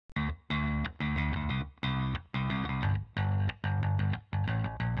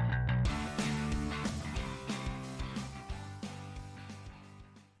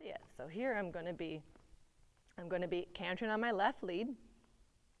So here I'm going to be cantering on my left lead.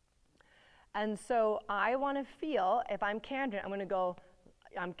 And so I want to feel, if I'm cantering, I'm going to go,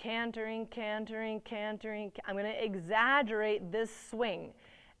 I'm cantering, cantering, cantering. I'm going to exaggerate this swing.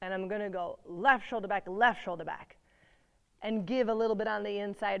 And I'm going to go left shoulder back, and give a little bit on the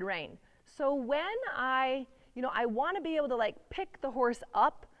inside rein. So when I want to be able to like pick the horse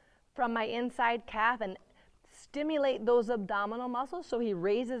up from my inside calf and stimulate those abdominal muscles so he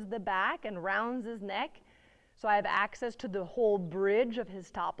raises the back and rounds his neck. So I have access to the whole bridge of his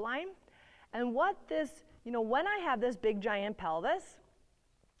top line. And what this, when I have this big giant pelvis,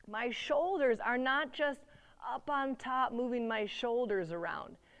 my shoulders are not just up on top moving my shoulders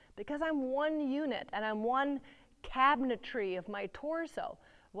around, because I'm one unit and I'm one cabinetry of my torso.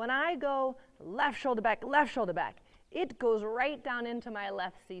 When I go left shoulder back, it goes right down into my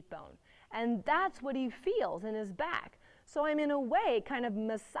left seat bone. And that's what he feels in his back. So I'm in a way kind of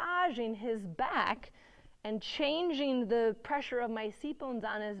massaging his back and changing the pressure of my seat bones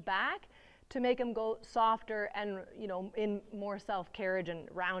on his back to make him go softer and, in more self-carriage and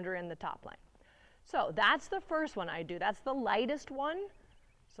rounder in the top line. So that's the first one I do. That's the lightest one.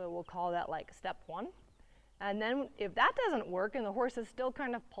 So we'll call that like step 1. And then if that doesn't work and the horse is still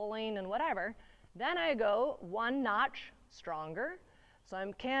kind of pulling and whatever, then I go one notch stronger. So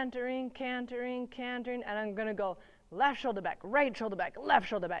I'm cantering, cantering, cantering, and I'm going to go left shoulder back, right shoulder back, left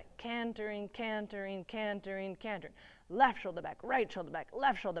shoulder back, cantering, cantering, cantering, cantering, left shoulder back, right shoulder back,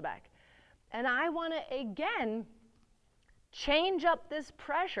 left shoulder back. And I want to, again, change up this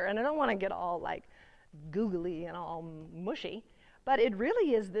pressure. And I don't want to get all like googly and all mushy, but it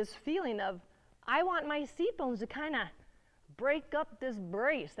really is this feeling of, I want my seat bones to kind of break up this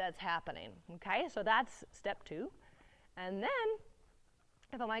brace that's happening. Okay, so that's step 2. And then,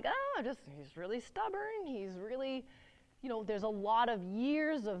 if I'm like, oh, he's really stubborn, he's really, there's a lot of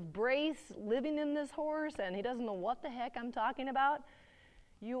years of brace living in this horse, and he doesn't know what the heck I'm talking about.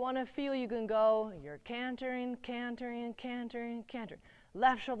 You want to feel you can go, you're cantering, cantering, cantering, cantering.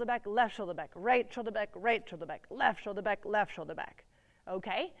 Left shoulder back, right shoulder back, right shoulder back, left shoulder back, left shoulder back.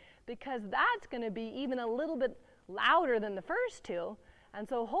 Okay? Because that's going to be even a little bit louder than the first 2. And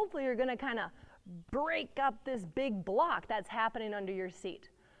so hopefully you're going to kind of break up this big block that's happening under your seat.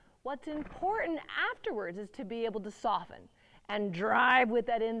 What's important afterwards is to be able to soften and drive with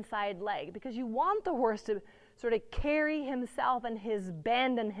that inside leg, because you want the horse to sort of carry himself and his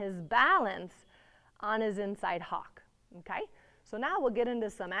bend and his balance on his inside hock. Okay? So now we'll get into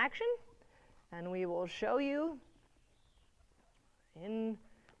some action, and we will show you in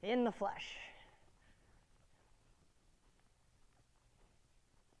the flesh.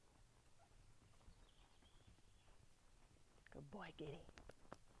 Good boy, Gideon.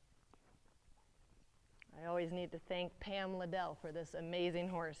 I always need to thank Pam Liddell for this amazing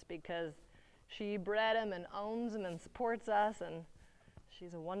horse, because she bred him and owns him and supports us, and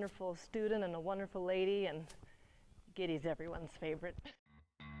she's a wonderful student and a wonderful lady, and Giddy's everyone's favorite.